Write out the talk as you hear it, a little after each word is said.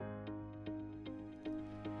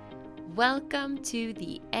Welcome to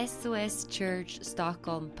the SOS Church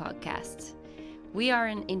Stockholm podcast. We are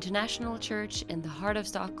an international church in the heart of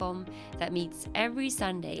Stockholm that meets every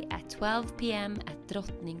Sunday at 12 p.m. at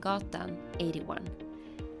Drottninggatan 81.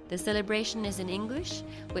 The celebration is in English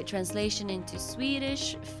with translation into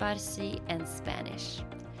Swedish, Farsi, and Spanish.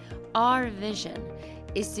 Our vision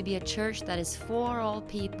is to be a church that is for all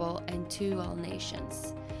people and to all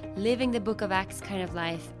nations, living the Book of Acts kind of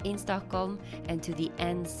life in Stockholm and to the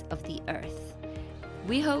ends of the earth.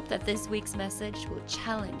 We hope that this week's message will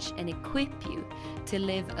challenge and equip you to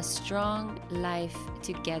live a strong life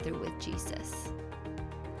together with Jesus.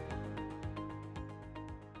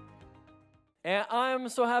 I'm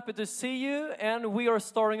so happy to see you, and we are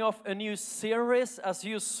starting off a new series, as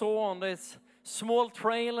you saw on this small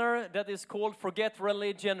trailer, that is called Forget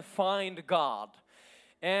Religion, Find God.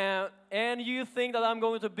 And you think that I'm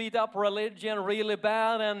going to beat up religion really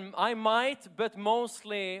bad, and I might, but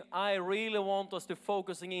mostly I really want us to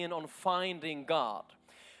focusing in on finding God.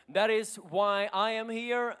 That is why I am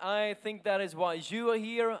here. I think that is why you are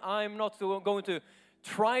here. I'm not going to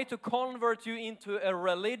try to convert you into a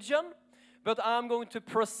religion, but I'm going to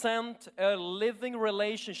present a living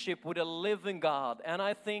relationship with a living God. And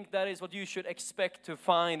I think that is what you should expect to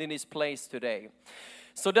find in this place today.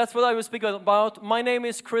 So that's what I will speak about. My name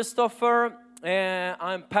is Christopher.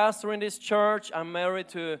 I'm pastor in this church. I'm married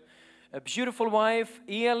to a beautiful wife,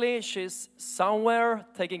 Eli. She's somewhere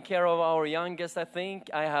taking care of our youngest, I think.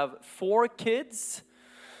 I have 4 kids.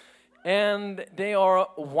 And they are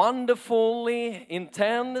wonderfully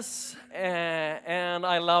intense, and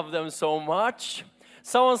I love them so much.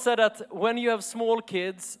 Someone said that when you have small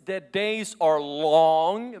kids, the days are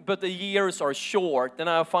long, but the years are short. And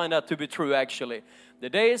I find that to be true, actually. The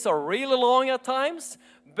days are really long at times,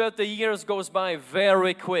 but the years goes by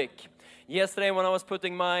very quick. Yesterday, when I was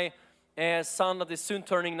putting my son that is soon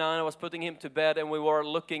turning 9, I was putting him to bed, and we were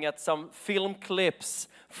looking at some film clips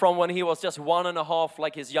from when he was just 1.5,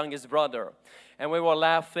 like his youngest brother. And we were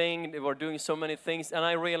laughing, they were doing so many things, and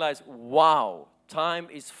I realized, wow, time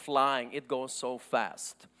is flying, it goes so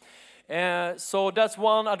fast. So that's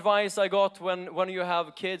one advice I got when you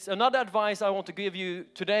have kids. Another advice I want to give you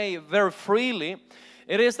today very freely,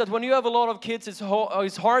 it is that when you have a lot of kids,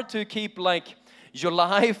 it's hard to keep like your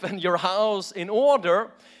life and your house in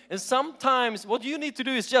order. And sometimes what you need to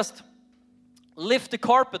do is just lift the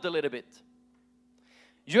carpet a little bit.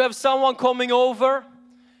 You have someone coming over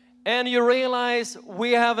and you realize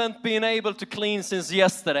we haven't been able to clean since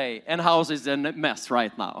yesterday and house is a mess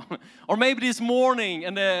right now. Or maybe this morning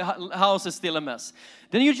and the house is still a mess.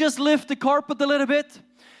 Then you just lift the carpet a little bit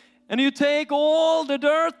and you take all the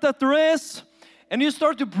dirt that there is and you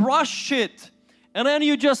start to brush it. And then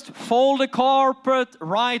you just fold the carpet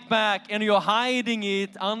right back and you're hiding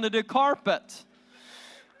it under the carpet.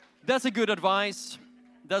 That's a good advice.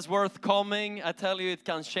 That's worth coming. I tell you, it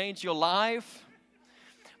can change your life.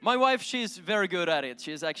 My wife, she's very good at it.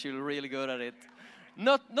 She's actually really good at it.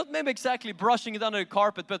 Not maybe exactly brushing it under the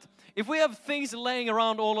carpet, but if we have things laying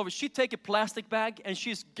around all over, she'd take a plastic bag and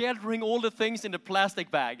she's gathering all the things in the plastic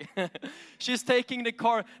bag. She's taking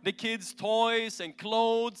the kids' toys and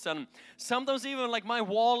clothes and sometimes even like my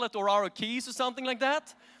wallet or our keys or something like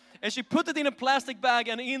that. And she put it in a plastic bag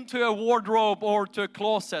and into a wardrobe or to a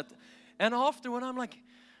closet. And after when I'm like,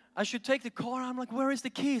 I should take the car, I'm like, where is the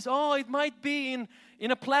keys? Oh, it might be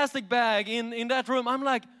in a plastic bag in that room. I'm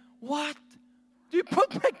like, what? Do you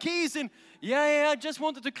put my keys in? Yeah, I just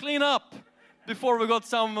wanted to clean up before we got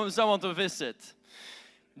someone to visit.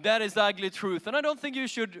 That is the ugly truth. And I don't think you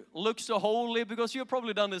should look so holy because you've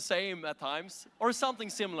probably done the same at times. Or something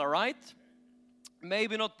similar, right?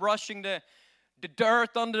 Maybe not brushing the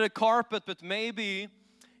dirt under the carpet, but maybe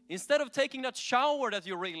instead of taking that shower that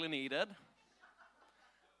you really needed,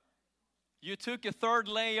 you took a 3rd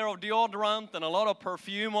layer of deodorant and a lot of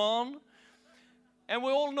perfume on. And we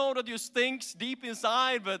all know that you stink deep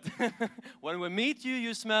inside, but when we meet you,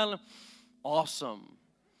 you smell awesome.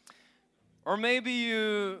 Or maybe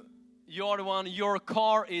you're the one, your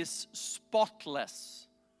car is spotless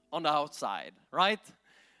on the outside, right?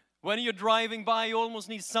 When you're driving by, you almost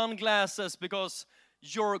need sunglasses because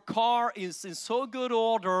your car is in so good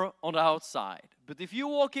order on the outside. But if you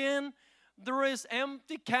walk in, there is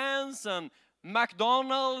empty cans and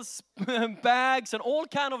McDonald's bags and all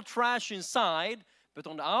kind of trash inside. But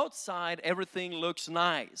on the outside, everything looks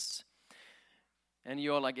nice. And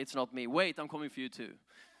you're like, it's not me. Wait, I'm coming for you too.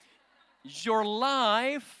 Your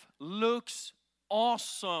life looks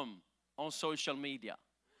awesome on social media.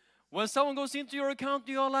 When someone goes into your account,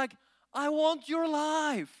 you're like, I want your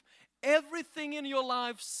life. Everything in your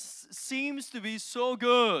life seems to be so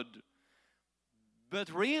good. but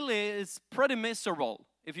really it's pretty miserable,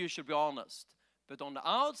 if you should be honest. But on the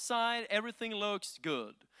outside, everything looks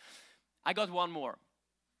good. I got one more.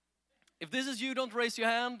 If this is you, don't raise your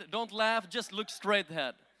hand, don't laugh, just look straight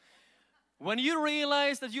ahead. When you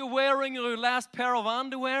realize that you're wearing your last pair of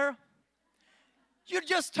underwear, you're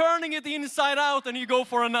just turning it inside out and you go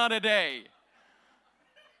for another day.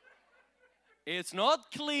 It's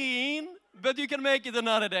not clean, but you can make it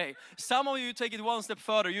another day. Some of you take it one step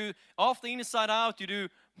further. You, after inside out, you do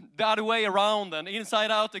the other way around and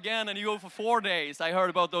inside out again, and you go for 4 days. I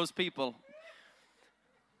heard about those people.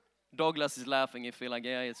 Douglas is laughing. He feel like,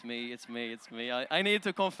 yeah, it's me. I need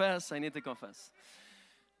to confess.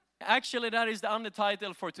 Actually, that is the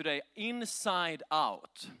undertitle for today, Inside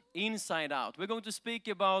Out. Inside Out. We're going to speak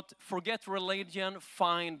about forget religion,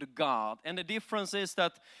 find God. And the difference is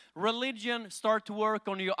that religion starts to work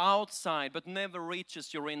on your outside, but never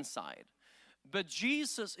reaches your inside. But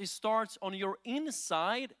Jesus, it starts on your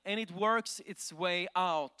inside, and it works its way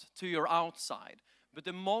out to your outside. But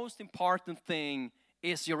the most important thing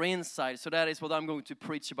is your inside. So that is what I'm going to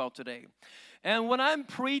preach about today. And when I'm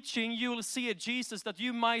preaching, you will see a Jesus that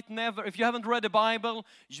you might never, if you haven't read the Bible,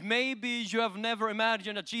 maybe you have never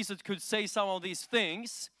imagined that Jesus could say some of these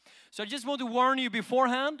things. So I just want to warn you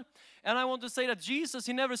beforehand. And I want to say that Jesus,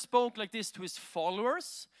 he never spoke like this to his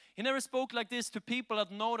followers. He never spoke like this to people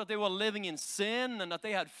that know that they were living in sin and that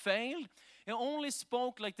they had failed. He only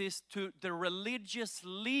spoke like this to the religious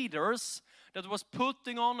leaders that was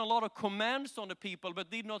putting on a lot of commands on the people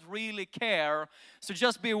but did not really care. So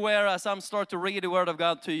just be aware as I'm start to read the Word of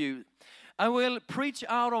God to you. I will preach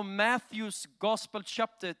out of Matthew's Gospel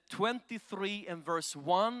chapter 23 and verse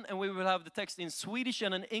 1. And we will have the text in Swedish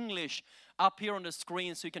and in English up here on the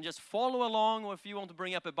screen. So you can just follow along, or if you want to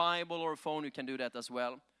bring up a Bible or a phone, you can do that as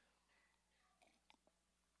well.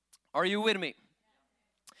 Are you with me?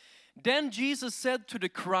 Then Jesus said to the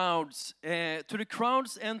crowds and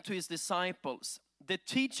to his disciples, the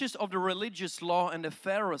teachers of the religious law and the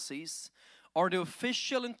Pharisees are the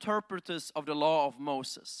official interpreters of the law of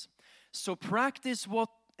Moses. So practice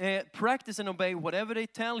and obey whatever they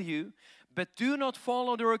tell you, but do not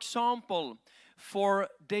follow their example, for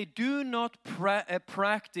they do not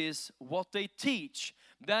practice what they teach.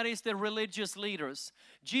 That is the religious leaders.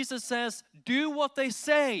 Jesus says, do what they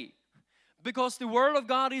say. Because the Word of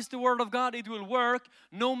God is the Word of God, it will work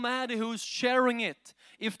no matter who's sharing it.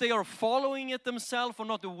 If they are following it themselves or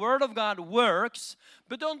not, the Word of God works.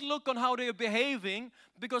 But don't look on how they are behaving,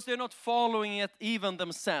 because they're not following it even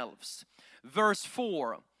themselves. Verse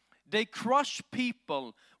 4, they crush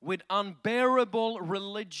people with unbearable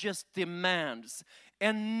religious demands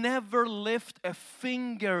and never lift a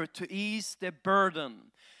finger to ease their burden.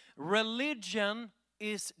 Religion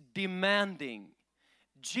is demanding.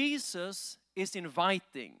 Jesus is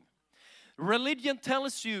inviting. Religion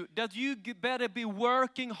tells you that you better be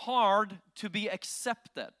working hard to be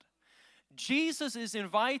accepted. Jesus is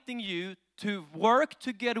inviting you to work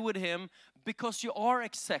together with him because you are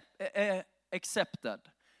accepted.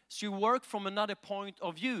 So you work from another point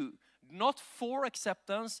of view, not for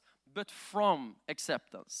acceptance, but from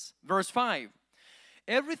acceptance. Verse 5,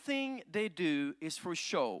 everything they do is for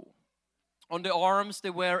show. On the arms, they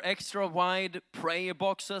wear extra wide prayer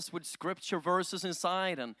boxes with scripture verses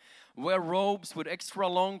inside and wear robes with extra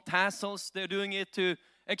long tassels. They're doing it to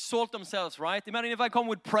exalt themselves, right? Imagine if I come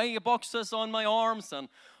with prayer boxes on my arms and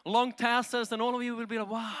long tassels, and all of you will be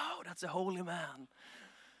like, wow, that's a holy man.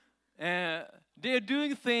 They're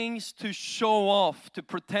doing things to show off, to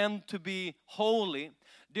pretend to be holy.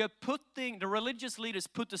 The religious leaders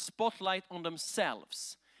put the spotlight on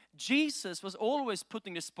themselves. Jesus was always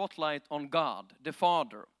putting the spotlight on God, the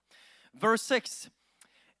Father. Verse 6,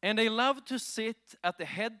 and they love to sit at the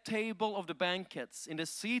head table of the banquets, in the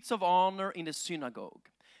seats of honor in the synagogue.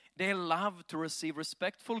 They love to receive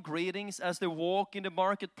respectful greetings as they walk in the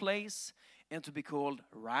marketplace and to be called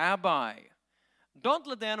Rabbi. Don't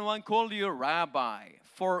let anyone call you Rabbi,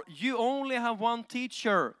 for you only have one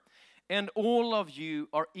teacher, and all of you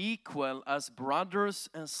are equal as brothers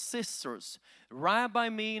and sisters. Rabbi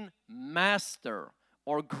mean master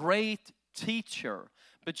or great teacher.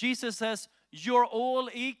 But Jesus says, you're all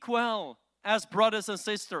equal as brothers and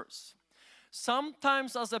sisters.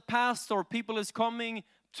 Sometimes as a pastor, people is coming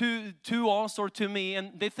to us or to me,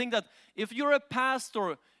 and they think that if you're a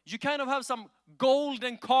pastor, you kind of have some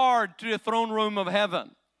golden card to the throne room of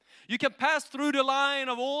heaven. You can pass through the line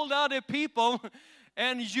of all the other people,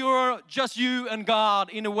 and you're just you and God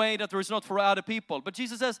in a way that there is not for other people. But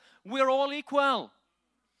Jesus says, we're all equal.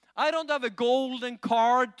 I don't have a golden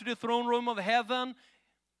card to the throne room of heaven.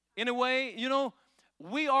 In a way,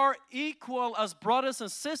 we are equal as brothers and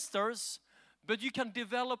sisters, but you can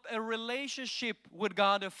develop a relationship with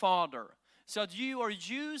God the Father. So that you are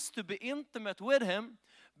used to be intimate with Him,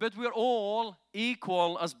 but we're all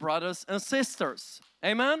equal as brothers and sisters.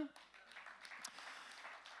 Amen?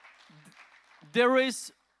 There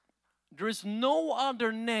is no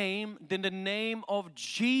other name than the name of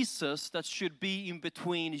Jesus that should be in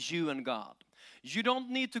between you and God. You don't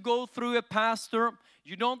need to go through a pastor.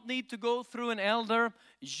 You don't need to go through an elder.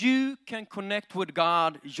 You can connect with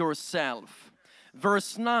God yourself.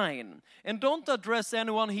 Verse 9. And don't address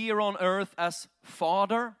anyone here on earth as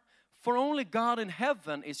Father, for only God in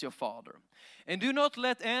heaven is your Father. And do not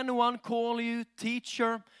let anyone call you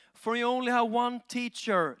teacher, for you only have one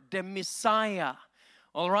teacher, the Messiah.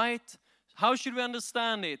 All right? How should we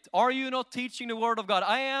understand it? Are you not teaching the Word of God?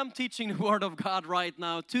 I am teaching the Word of God right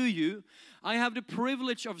now to you. I have the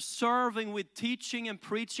privilege of serving with teaching and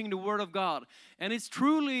preaching the Word of God. And it's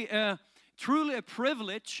truly a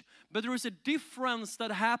privilege, but there is a difference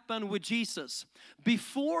that happened with Jesus.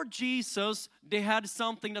 Before Jesus, they had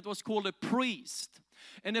something that was called a priest.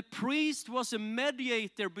 And a priest was a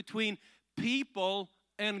mediator between people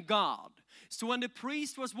and God. So when the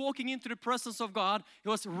priest was walking into the presence of God, he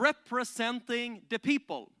was representing the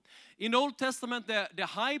people. In the Old Testament, the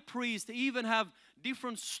high priest even have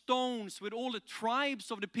different stones with all the tribes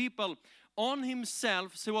of the people on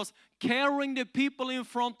himself. So he was carrying the people in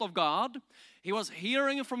front of God. He was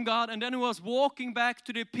hearing from God, and then he was walking back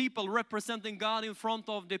to the people, representing God in front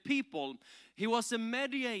of the people. He was a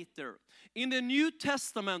mediator. In the New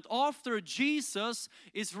Testament, after Jesus,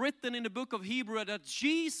 is written in the book of Hebrew that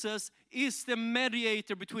Jesus is the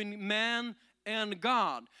mediator between man and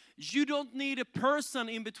God. You don't need a person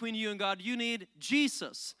in between you and God. You need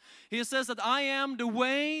Jesus. He says that I am the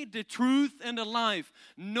way, the truth, and the life.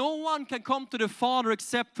 No one can come to the Father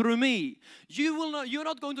except through me. You're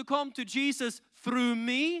not going to come to Jesus through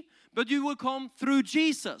me, but you will come through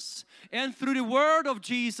Jesus and through the word of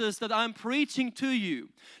Jesus that I'm preaching to you.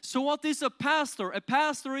 So what is a pastor? A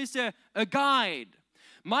pastor is a guide.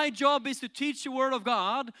 My job is to teach the word of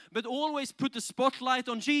God, but always put the spotlight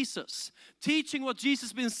on Jesus. Teaching what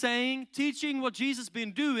Jesus has been saying, teaching what Jesus has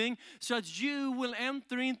been doing, so that you will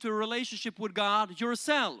enter into a relationship with God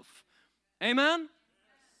yourself. Amen?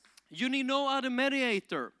 You need no other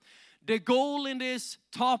mediator. The goal in this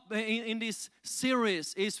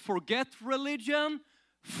series is forget religion,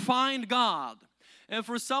 find God. And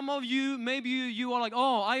for some of you, maybe you are like,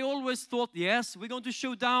 oh, I always thought, yes, we're going to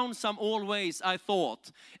show down some always, I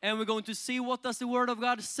thought. And we're going to see what does the Word of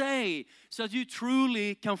God say, so that you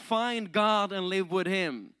truly can find God and live with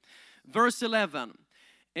Him. Verse 11,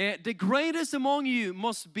 the greatest among you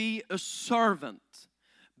must be a servant,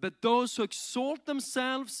 but those who exalt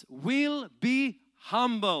themselves will be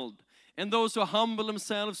humbled, and those who humble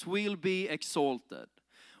themselves will be exalted.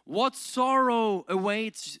 What sorrow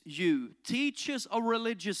awaits you, teachers of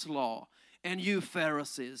religious law, and you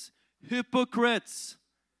Pharisees, hypocrites.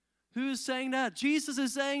 Who is saying that? Jesus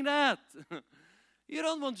is saying that. You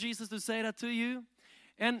don't want Jesus to say that to you.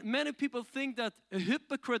 And many people think that a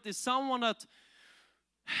hypocrite is someone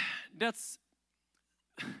that's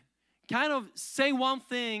kind of say one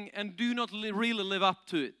thing and do not really live up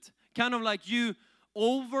to it. Kind of like you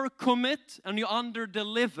overcommit and you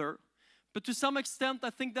underdeliver. But to some extent, I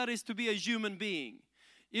think that is to be a human being.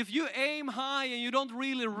 If you aim high and you don't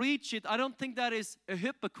really reach it, I don't think that is a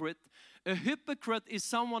hypocrite. A hypocrite is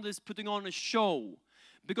someone that's putting on a show.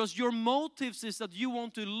 Because your motives is that you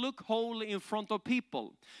want to look holy in front of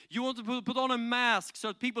people. You want to put on a mask so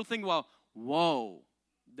that people think, well, whoa,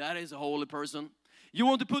 that is a holy person. You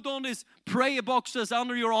want to put on these prayer boxes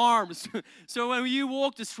under your arms. So when you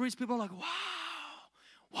walk the streets, people are like, wow,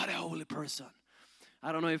 what a holy person.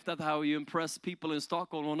 I don't know if that's how you impress people in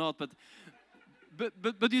Stockholm or not,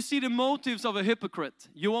 but you see the motives of a hypocrite.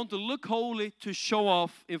 You want to look holy to show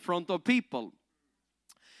off in front of people.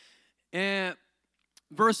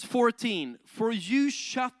 Verse 14, for you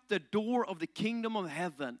shut the door of the kingdom of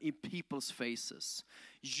heaven in people's faces.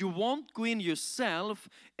 You won't go in yourself,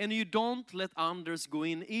 and you don't let others go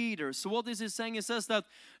in either. So what is he saying? He says that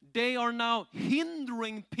they are now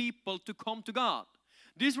hindering people to come to God.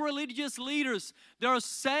 These religious leaders, they are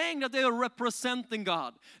saying that they are representing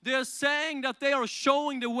God. They are saying that they are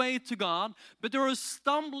showing the way to God, but they're a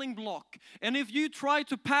stumbling block. And if you try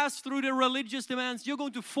to pass through the religious demands, you're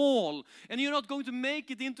going to fall. And you're not going to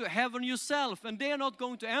make it into heaven yourself. And they are not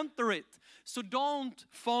going to enter it. So don't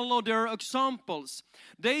follow their examples.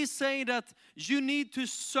 They say that you need to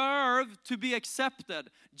serve to be accepted.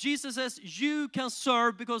 Jesus says you can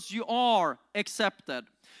serve because you are accepted.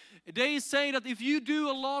 They say that if you do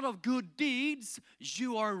a lot of good deeds,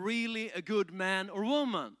 you are really a good man or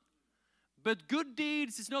woman. But good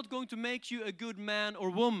deeds is not going to make you a good man or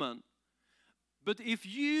woman. But if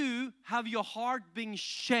you have your heart being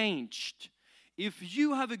changed, if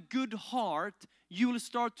you have a good heart, you will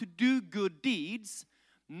start to do good deeds,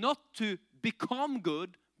 not to become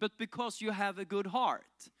good, but because you have a good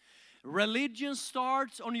heart. Religion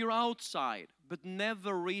starts on your outside, but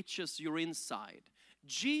never reaches your inside.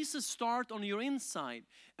 Jesus starts on your inside,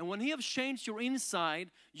 and when He has changed your inside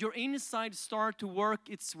start to work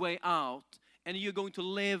its way out, and you're going to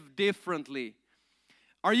live differently.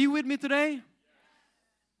 Are you with me today?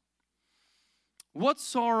 What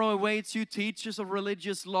sorrow awaits you, teachers of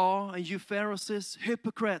religious law, and you Pharisees,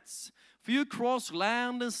 hypocrites! For you cross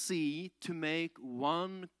land and sea to make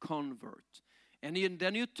one convert. And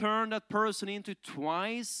then you turn that person into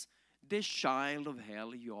twice the child of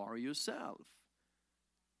hell you are yourself.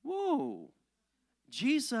 Whoa.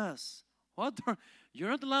 Jesus, you're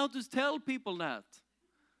not allowed to tell people that.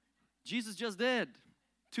 Jesus just did.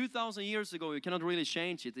 2,000 years ago, you cannot really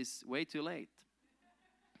change it. It's way too late.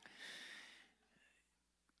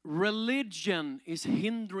 Religion is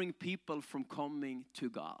hindering people from coming to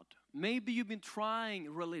God. Maybe you've been trying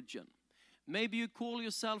religion. Maybe you call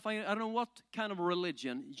yourself, I don't know what kind of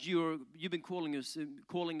religion you've been calling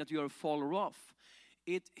that you're a follower of.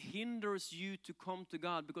 It hinders you to come to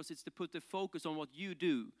God because it's to put the focus on what you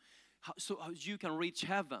do, so you can reach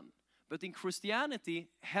heaven. But in Christianity,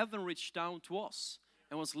 heaven reached down to us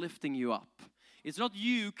and was lifting you up. It's not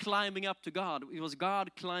you climbing up to God. It was God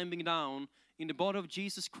climbing down in the body of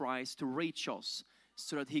Jesus Christ to reach us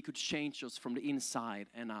so that He could change us from the inside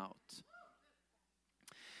and out.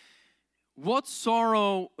 What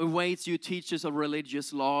sorrow awaits you, teachers of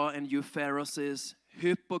religious law, and you Pharisees,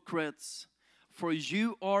 hypocrites! For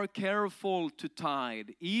you are careful to tithe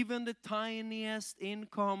even the tiniest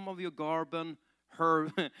income of your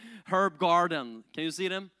herb garden. Can you see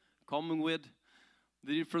them? Coming with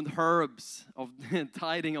the different herbs, of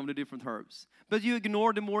tithing of the different herbs. But you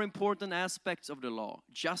ignore the more important aspects of the law.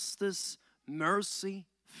 Justice, mercy,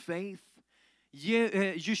 faith.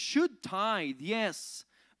 You should tithe, yes,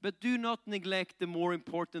 but do not neglect the more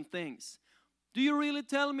important things. Do you really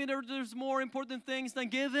tell me that there's more important things than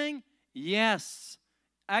giving? Yes.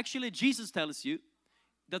 Actually, Jesus tells you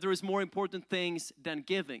that there is more important things than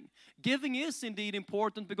giving. Giving is indeed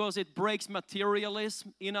important because it breaks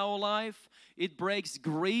materialism in our life. It breaks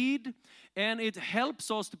greed, and it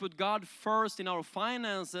helps us to put God first in our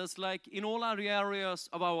finances, like in all other areas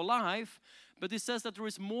of our life. But it says that there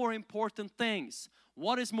is more important things.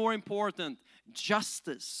 What is more important?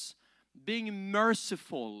 Justice, being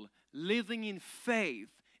merciful, living in faith.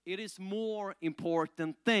 It is more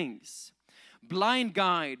important things. Blind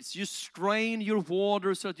guides, you strain your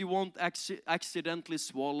water so that you won't accidentally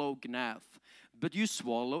swallow gnat, but you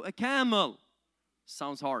swallow a camel.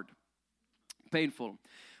 Sounds hard, painful.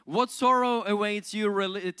 What sorrow awaits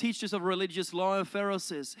you, teachers of religious law and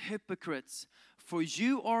Pharisees, hypocrites! For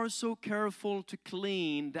you are so careful to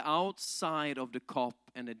clean the outside of the cup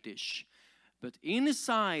and the dish, but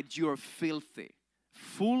inside you are filthy,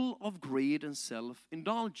 full of greed and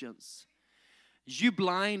self-indulgence. You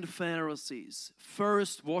blind Pharisees,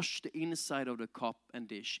 first wash the inside of the cup and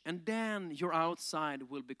dish, and then your outside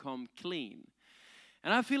will become clean.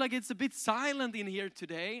 And I feel like it's a bit silent in here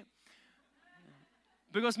today,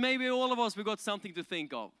 because maybe all of us, we got something to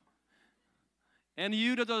think of. And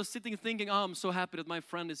you that are sitting thinking, oh, I'm so happy that my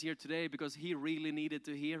friend is here today because he really needed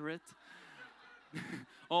to hear it.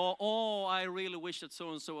 Oh, I really wish that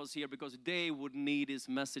so-and-so was here because they would need his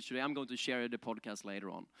message today. I'm going to share the podcast later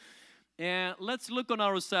on. Let's look on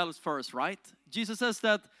ourselves first, right? Jesus says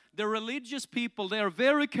that the religious people, they are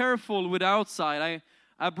very careful with outside.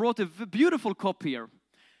 I brought a beautiful cup here.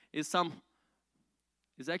 It's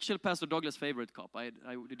actually Pastor Douglas' favorite cup. I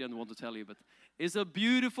didn't want to tell you, but it's a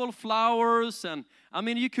beautiful flowers, and I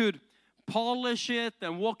mean you could polish it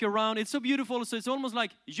and walk around. It's so beautiful, so it's almost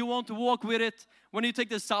like you want to walk with it when you take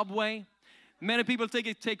the subway. Many people take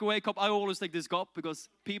a takeaway cup. I always take this cup because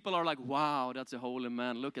people are like, wow, that's a holy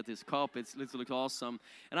man. Look at this cup. It looks awesome.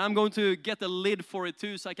 And I'm going to get a lid for it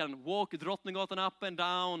too so I can walk Drottninggatan up and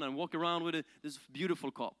down and walk around with this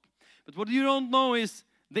beautiful cup. But what you don't know is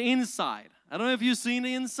the inside. I don't know if you've seen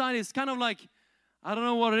the inside. It's kind of like, I don't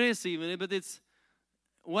know what it is even, but it's,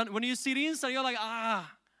 when you see the inside, you're like,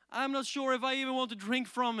 I'm not sure if I even want to drink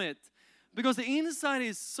from it. Because the inside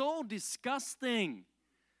is so disgusting.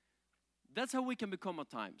 That's how we can become at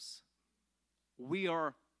times. We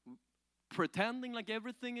are pretending like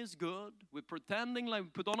everything is good. We're pretending like we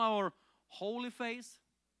put on our holy face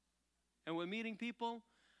and we're meeting people.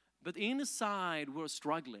 But inside we're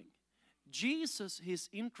struggling. Jesus is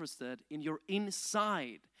interested in your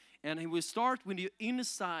inside. And it will start with the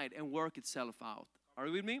inside and work itself out. Are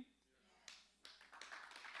you with me?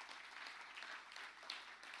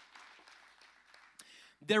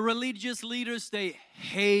 The religious leaders, they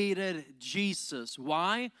hated Jesus.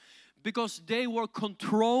 Why? Because they were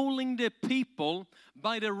controlling the people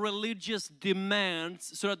by the religious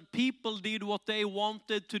demands so that people did what they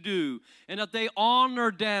wanted to do and that they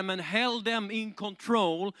honored them and held them in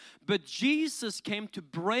control. But Jesus came to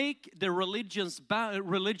break the religious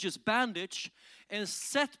bandage and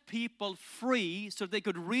set people free so they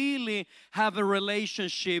could really have a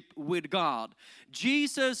relationship with God.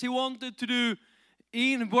 Jesus, He wanted to do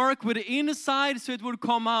work with the inside so it would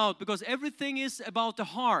come out, because everything is about the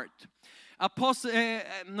heart.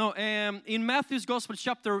 In Matthew's Gospel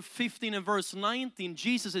chapter 15 and verse 19,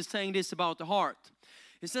 Jesus is saying this about the heart.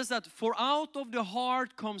 He says that, for out of the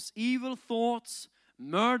heart comes evil thoughts,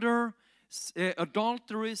 murder,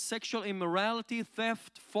 adultery, sexual immorality,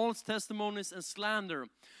 theft, false testimonies, and slander.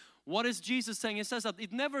 What is Jesus saying? He says that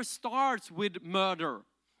it never starts with murder.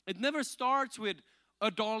 It never starts with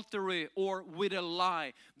adultery or with a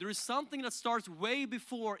lie. There is something that starts way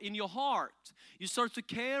before in your heart. You start to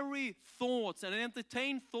carry thoughts and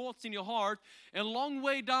entertain thoughts in your heart, and a long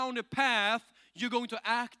way down the path you're going to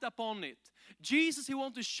act upon it. Jesus, He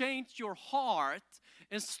wants to change your heart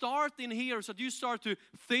and start in here so that you start to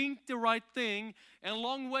think the right thing, and a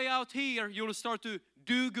long way out here you'll start to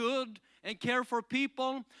do good and care for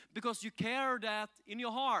people because you care that in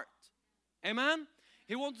your heart. Amen?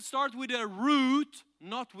 He wants to start with a root,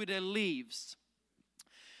 not with the leaves.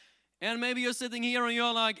 And maybe you're sitting here and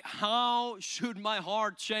you're like, how should my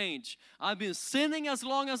heart change? I've been sinning as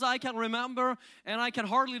long as I can remember, and I can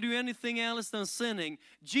hardly do anything else than sinning.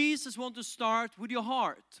 Jesus wants to start with your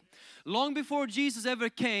heart. Long before Jesus ever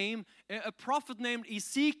came, a prophet named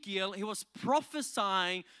Ezekiel, he was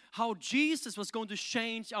prophesying how Jesus was going to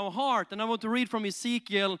change our heart. And I want to read from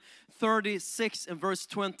Ezekiel 36 and verse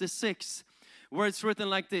 26. Where it's written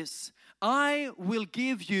like this: I will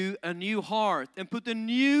give you a new heart and put a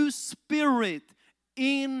new spirit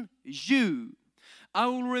in you. I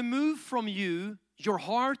will remove from you your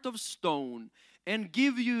heart of stone and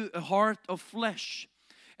give you a heart of flesh.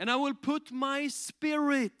 And I will put my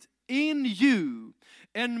spirit in you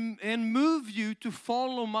and move you to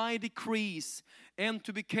follow my decrees and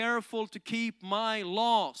to be careful to keep my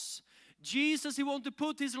laws. Jesus, He wants to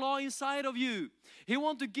put His law inside of you. He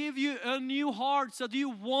wants to give you a new heart so that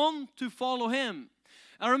you want to follow Him.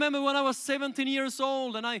 I remember when I was 17 years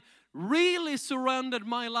old and I really surrendered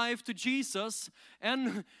my life to Jesus.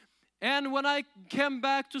 And when I came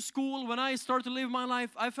back to school, when I started to live my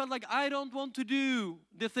life, I felt like I don't want to do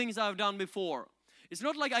the things I've done before. It's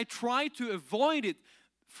not like I try to avoid it.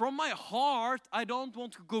 From my heart, I don't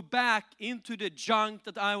want to go back into the junk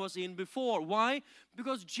that I was in before. Why?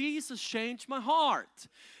 Because Jesus changed my heart.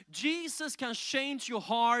 Jesus can change your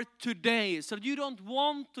heart today so that you don't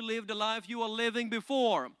want to live the life you were living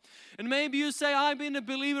before. And maybe you say, I've been a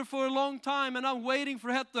believer for a long time and I'm waiting for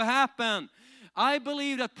that to happen. I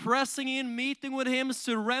believe that pressing in, meeting with Him,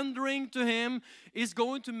 surrendering to Him is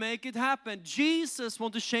going to make it happen. Jesus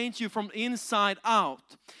wants to change you from inside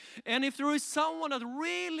out. And if there is someone that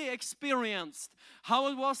really experienced how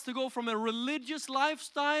it was to go from a religious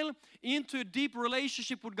lifestyle into a deep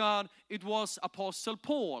relationship with God, it was Apostle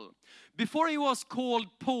Paul. Before he was called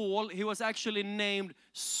Paul, he was actually named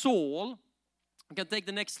Saul. You can take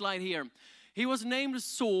the next slide here. He was named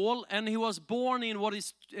Saul, and he was born in what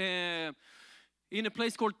is in a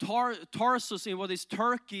place called Tarsus in what is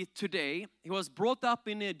Turkey today. He was brought up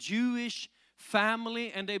in a Jewish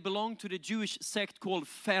family, and they belonged to the Jewish sect called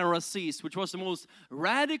Pharisees, which was the most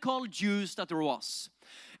radical Jews that there was.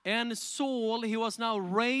 And Saul, he was now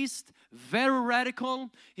raised very radical.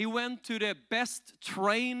 He went to the best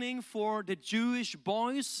training for the Jewish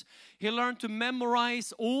boys. He learned to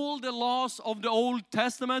memorize all the laws of the Old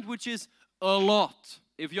Testament, which is a lot.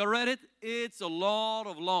 If you read it, it's a lot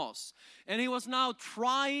of laws. And he was now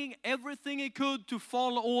trying everything he could to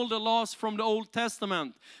follow all the laws from the Old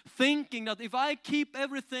Testament, thinking that if I keep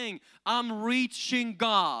everything, I'm reaching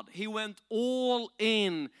God. He went all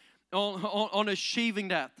in on achieving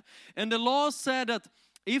that. And the law said that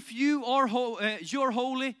if you are you're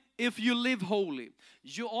holy, if you live holy.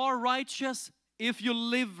 You are righteous if you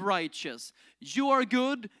live righteous. You are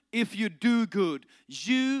good if you do good.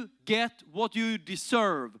 You get what you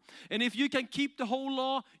deserve. And if you can keep the whole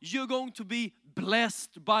law, you're going to be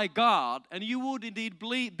blessed by God. And you would indeed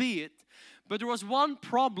be it. But there was one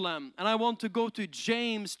problem, and I want to go to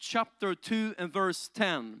James chapter 2 and verse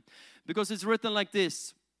 10. Because it's written like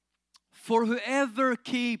this: for whoever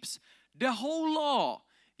keeps the whole law,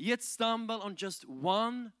 yet stumble on just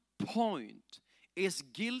one point is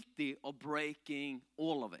guilty of breaking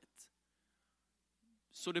all of it.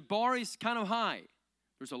 So the bar is kind of high.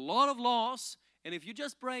 There's a lot of laws, and if you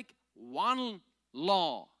just break one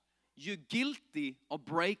law, you're guilty of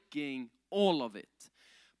breaking all of it.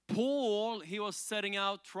 Paul, he was setting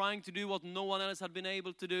out trying to do what no one else had been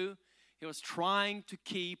able to do. He was trying to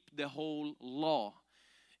keep the whole law.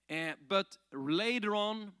 But later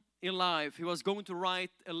on in life, he was going to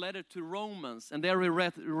write a letter to Romans. And there he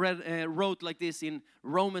wrote like this in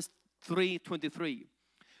Romans 3:23.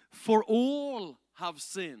 For all have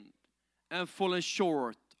sinned and fallen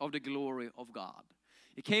short of the glory of God.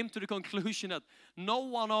 He came to the conclusion that no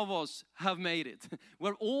one of us have made it.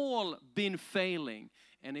 We've all been failing.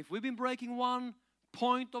 And if we've been breaking one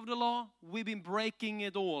point of the law, we've been breaking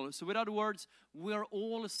it all. So with other words, we're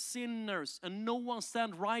all sinners, and no one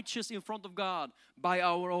stands righteous in front of God by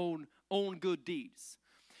our own good deeds.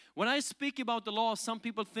 When I speak about the law, some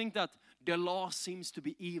people think that the law seems to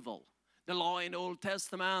be evil. The law in the Old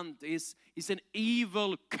Testament is an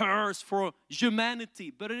evil curse for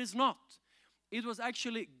humanity, but it is not. It was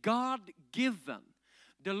actually God-given.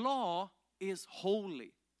 The law is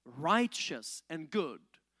holy, righteous, and good.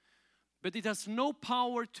 But it has no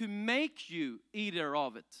power to make you either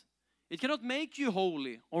of it. It cannot make you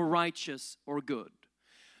holy or righteous or good.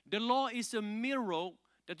 The law is a mirror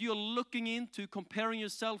that you're looking into, comparing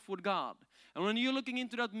yourself with God. And when you're looking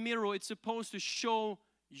into that mirror, it's supposed to show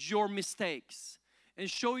your mistakes. And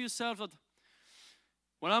show yourself that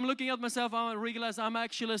when I'm looking at myself, I realize I'm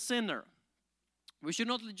actually a sinner. We should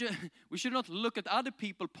not look at other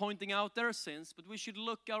people pointing out their sins, but we should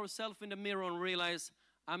look ourselves in the mirror and realize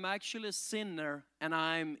I'm actually a sinner and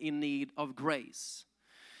I'm in need of grace.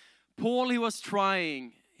 Paul, he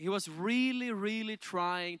was really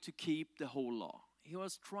trying to keep the whole law. He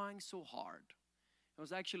was trying so hard. He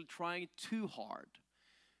was actually trying too hard.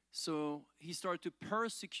 So he started to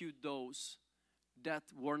persecute those that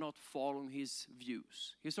were not following his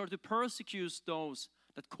views. He started to persecute those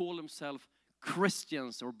that call themselves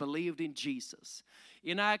Christians or believed in Jesus.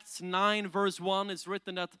 In Acts 9 verse 1 it's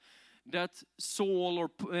written that Saul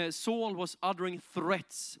was uttering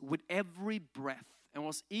threats with every breath and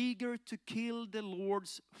was eager to kill the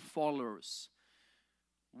Lord's followers.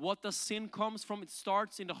 What does sin comes from? It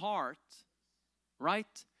starts in the heart,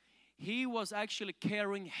 right? He was actually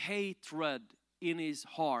carrying hatred in his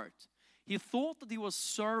heart. He thought that he was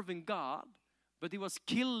serving God, but he was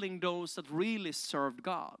killing those that really served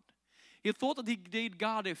God. He thought that he did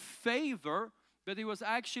God a favor, but he was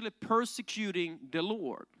actually persecuting the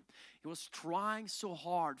Lord. He was trying so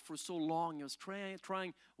hard for so long. He was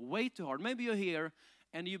trying way too hard. Maybe you're here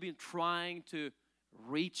and you've been trying to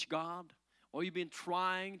reach God, or you've been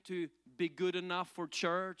trying to be good enough for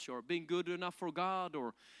church, or being good enough for God,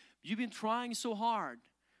 or you've been trying so hard.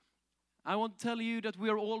 I want to tell you that we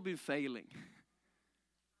are all been failing.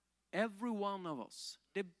 Every one of us.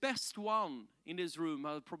 The best one in this room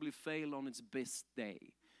has probably failed on its best day.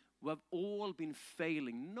 We have all been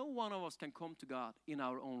failing. No one of us can come to God in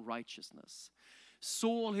our own righteousness.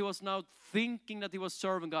 Saul, he was now thinking that he was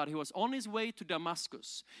serving God. He was on his way to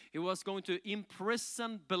Damascus. He was going to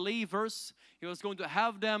imprison believers. He was going to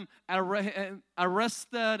have them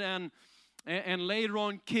arrested and later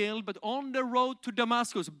on killed. But on the road to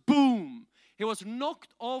Damascus, boom! He was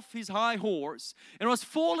knocked off his high horse and was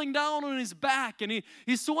falling down on his back. And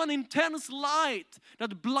he saw an intense light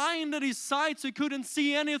that blinded his sight so he couldn't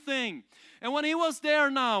see anything. And when he was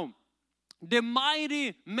there now, the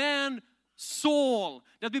mighty man Saul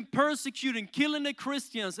that had been persecuting, killing the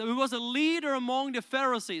Christians, and he was a leader among the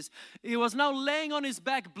Pharisees. He was now laying on his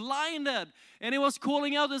back blinded, and he was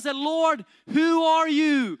calling out and said, Lord, who are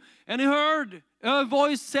you? And he heard a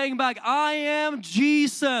voice saying back, I am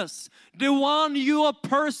Jesus, the one you are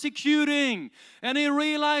persecuting. And he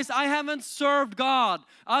realized, I haven't served God.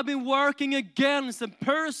 I've been working against and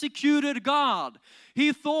persecuted God.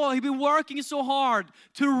 He thought he'd been working so hard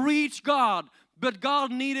to reach God, but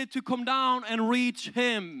God needed to come down and reach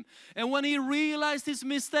him. And when he realized his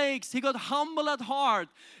mistakes, he got humble at heart.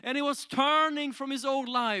 And he was turning from his old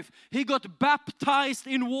life. He got baptized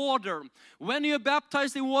in water. When you're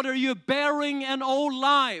baptized in water, you're bearing an old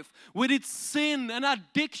life with its sin and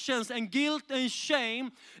addictions and guilt and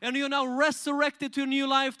shame. And you're now resurrected to a new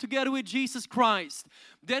life together with Jesus Christ.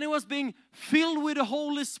 Then he was being filled with the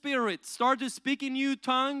Holy Spirit, started to speak in new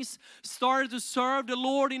tongues, started to serve the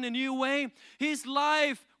Lord in a new way. His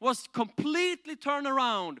life was completely turned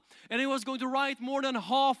around, and he was going to write more than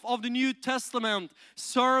half of the New Testament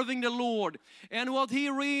serving the Lord. And what he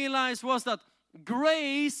realized was that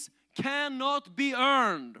grace cannot be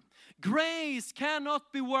earned. Grace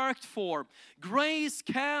cannot be worked for. Grace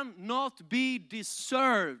cannot be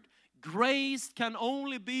deserved. Grace can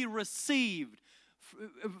only be received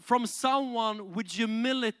from someone with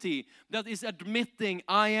humility that is admitting,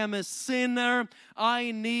 I am a sinner,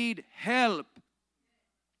 I need help.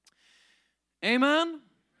 Amen?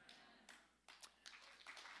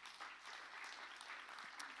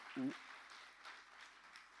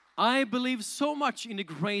 I believe so much in the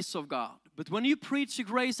grace of God. But when you preach the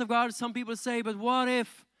grace of God, some people say, but what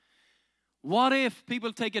if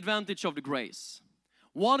people take advantage of the grace?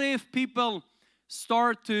 What if people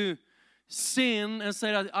start to sin and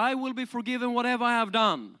say that I will be forgiven whatever I have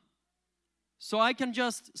done? So I can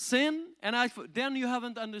just sin, and then you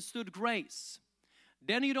haven't understood grace.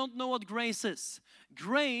 Then you don't know what grace is.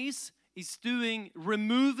 Grace is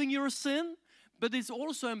removing your sin, but it's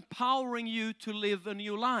also empowering you to live a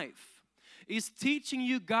new life. It's teaching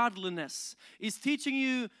you godliness. It's teaching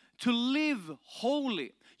you to live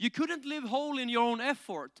holy. You couldn't live holy in your own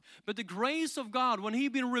effort, but the grace of God, when He's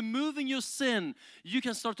been removing your sin, you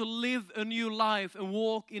can start to live a new life and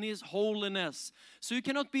walk in His holiness. So you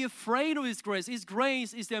cannot be afraid of His grace. His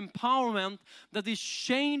grace is the empowerment that is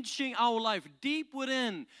changing our life deep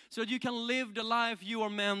within, so that you can live the life you are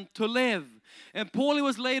meant to live. And Paul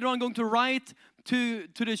was later on going to write to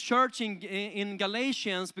the church in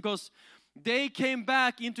Galatians, because they came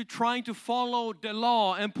back into trying to follow the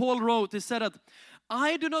law. And Paul wrote, he said that,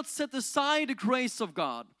 I do not set aside the grace of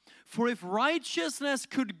God, for if righteousness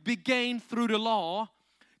could be gained through the law,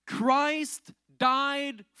 Christ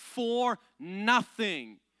died for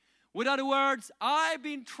nothing. With other words, I've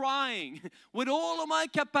been trying with all of my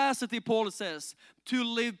capacity, Paul says, to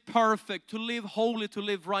live perfect, to live holy, to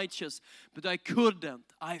live righteous. But I couldn't.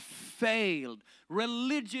 I failed.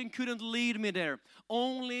 Religion couldn't lead me there.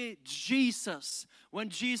 Only Jesus. When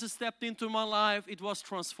Jesus stepped into my life, it was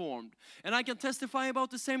transformed. And I can testify about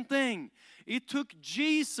the same thing. It took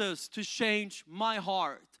Jesus to change my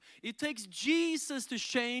heart. It takes Jesus to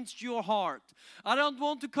change your heart. I don't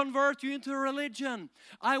want to convert you into a religion.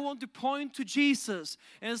 I want to point to Jesus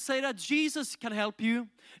and say that Jesus can help you.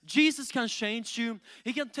 Jesus can change you.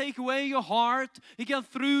 He can take away your heart. He can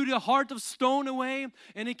throw the heart of stone away,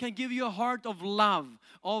 and He can give you a heart of love,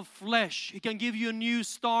 of flesh. He can give you a new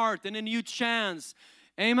start and a new chance.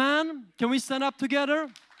 Amen? Can we stand up together?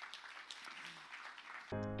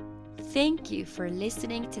 Thank you for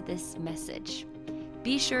listening to this message.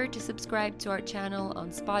 Be sure to subscribe to our channel on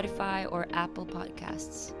Spotify or Apple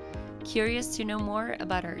Podcasts. Curious to know more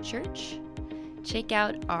about our church? Check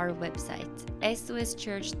out our website,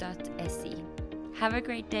 soschurch.se. Have a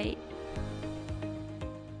great day.